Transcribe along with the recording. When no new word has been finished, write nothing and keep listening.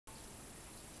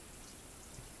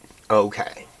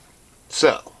Okay,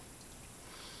 so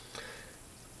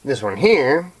this one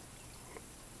here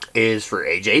is for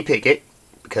AJ Pickett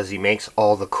because he makes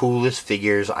all the coolest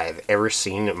figures I have ever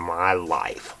seen in my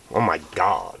life. Oh my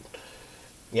god.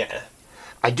 Yeah.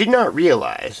 I did not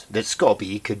realize that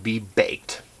Sculpey could be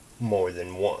baked more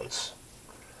than once.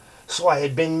 So I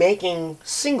had been making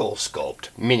single sculpt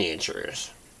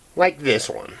miniatures, like this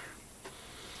one.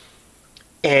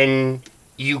 And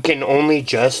you can only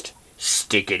just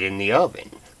stick it in the oven,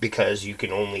 because you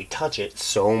can only touch it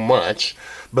so much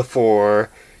before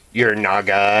your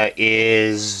Naga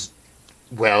is,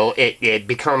 well, it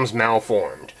becomes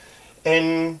malformed.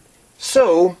 And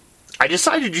so I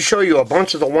decided to show you a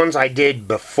bunch of the ones I did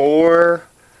before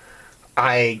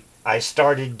I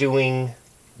started doing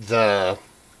the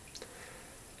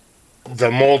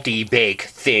multi-bake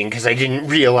thing, because I didn't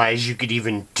realize you could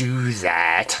even do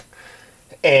that.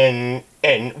 And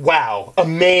wow,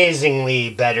 amazingly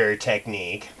better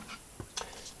technique.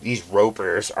 These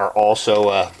ropers are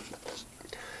also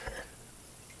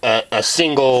a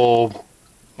single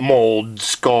mold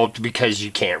sculpt, because you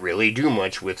can't really do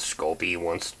much with Sculpey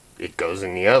once it goes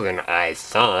in the oven, I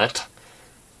thought.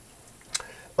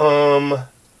 Let's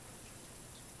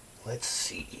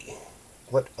see.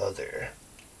 What other?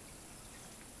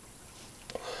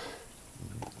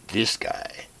 This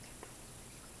guy.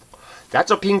 That's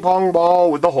a ping pong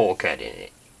ball with a hole cut in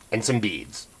it. And some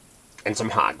beads. And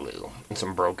some hot glue. And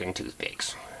some broken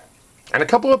toothpicks. And a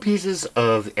couple of pieces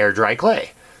of air dry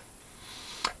clay.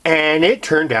 And it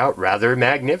turned out rather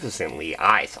magnificently,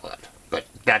 I thought. But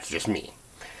that's just me.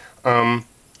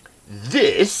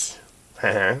 This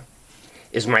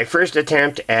is my first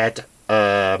attempt at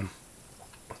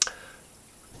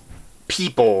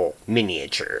people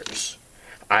miniatures.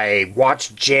 I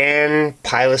watched Jan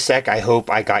Pilasek, I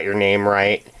hope I got your name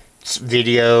right,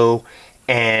 video,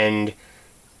 and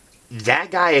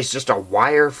that guy is just a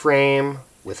wireframe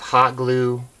with hot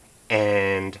glue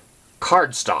and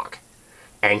cardstock,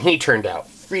 and he turned out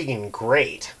freaking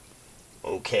great.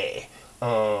 Okay,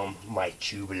 my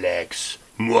Jubilex,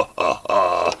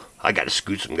 I gotta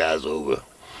scoot some guys over.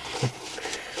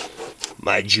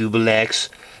 My Jubilex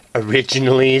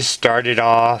originally started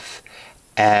off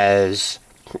as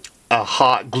a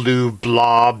hot glue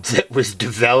blob that was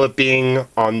developing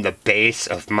on the base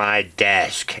of my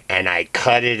desk, and I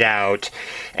cut it out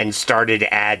and started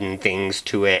adding things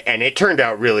to it, and it turned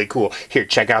out really cool. Here,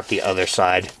 check out the other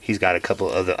side. He's got a couple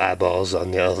other eyeballs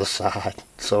on the other side.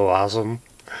 So awesome.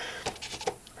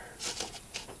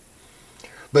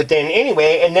 But then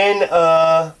anyway, and then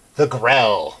the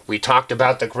Grell. We talked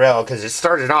about the Grell because it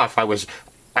started off, I was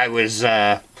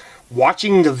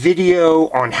watching the video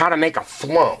on how to make a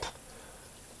flump.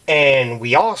 And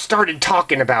we all started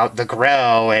talking about the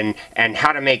Grell and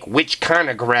how to make which kind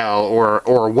of Grell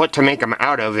or what to make them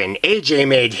out of. And AJ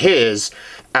made his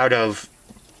out of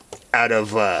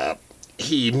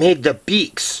he made the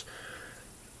beaks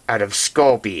out of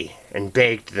Sculpey and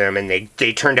baked them, and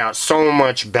they turned out so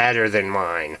much better than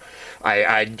mine.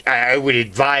 I would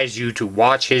advise you to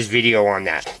watch his video on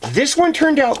that. This one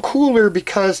turned out cooler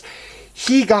because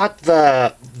he got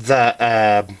the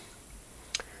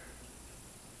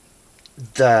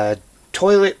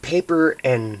toilet paper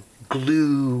and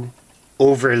glue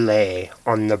overlay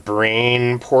on the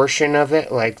brain portion of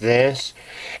it, like this,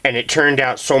 and it turned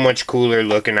out so much cooler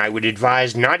looking. I would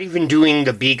advise not even doing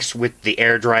the beaks with the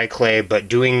air dry clay, but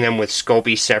doing them with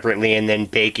Sculpey separately and then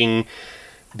baking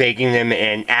them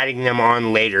and adding them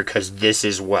on later, because this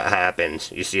is what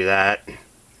happens. You see that?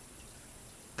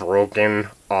 Broken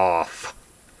off.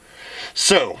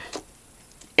 So,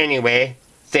 anyway,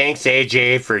 thanks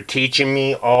AJ for teaching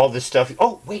me all the stuff.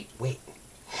 Oh, wait.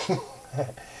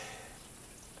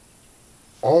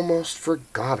 Almost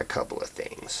forgot a couple of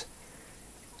things.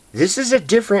 This is a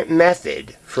different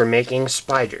method for making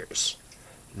spiders.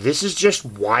 This is just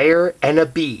wire and a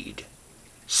bead.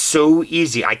 So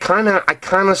easy. I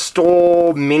kinda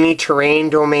stole Mini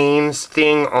Terrain Domain's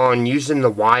thing on using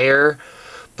the wire,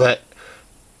 but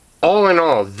all in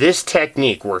all, this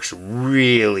technique works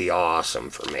really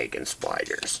awesome for making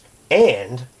spiders.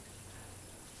 And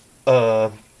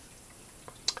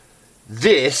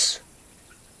this,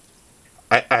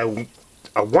 I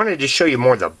wanted to show you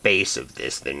more the base of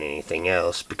this than anything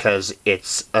else, because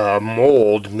it's a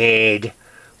mold made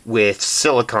with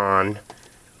silicone,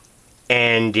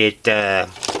 and it,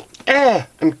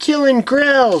 I'm killing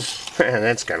Grells!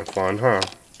 That's kind of fun, huh?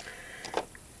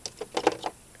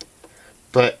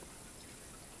 But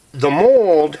the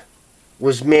mold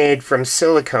was made from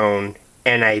silicone,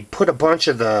 and I put a bunch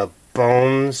of the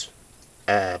bones,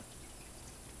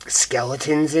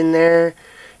 skeletons in there,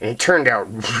 And it turned out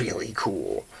really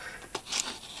cool.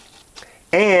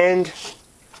 And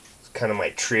it's kind of my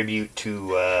tribute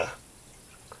to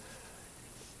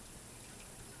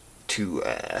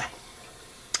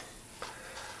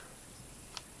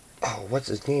oh, what's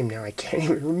his name now? I can't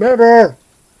even remember.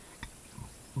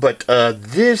 But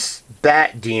this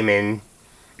bat demon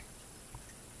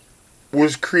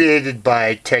was created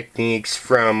by techniques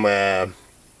from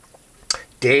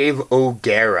Dave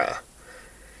O'Gara.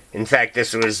 In fact,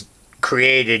 this was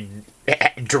created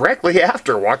directly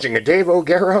after watching a Dave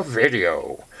O'Gara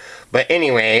video. But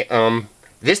anyway,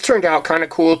 this turned out kind of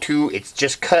cool too. It's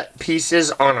just cut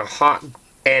pieces on a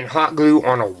hot glue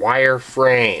on a wire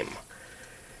frame.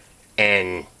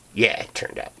 And yeah, it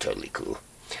turned out totally cool.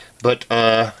 But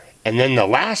and then the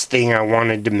last thing I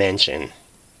wanted to mention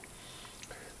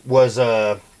was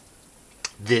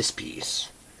this piece.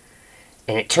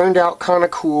 And it turned out kind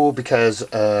of cool because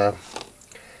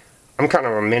I'm kind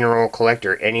of a mineral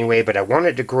collector anyway, but I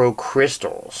wanted to grow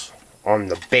crystals on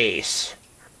the base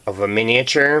of a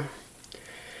miniature.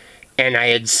 And I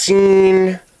had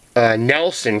seen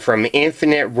Nelson from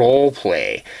Infinite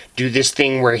Roleplay do this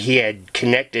thing where he had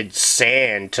connected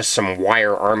sand to some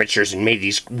wire armatures and made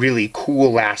these really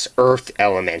cool ass earth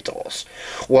elementals.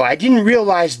 Well, I didn't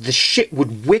realize the shit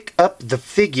would wick up the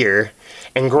figure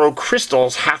and grow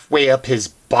crystals halfway up his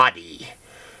body.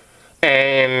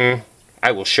 And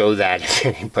I will show that if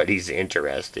anybody's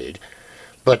interested.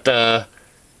 But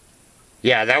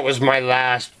yeah, that was my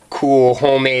last cool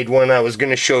homemade one I was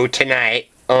gonna show tonight.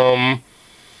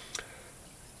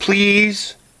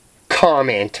 Please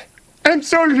comment. I'm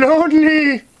so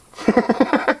lonely.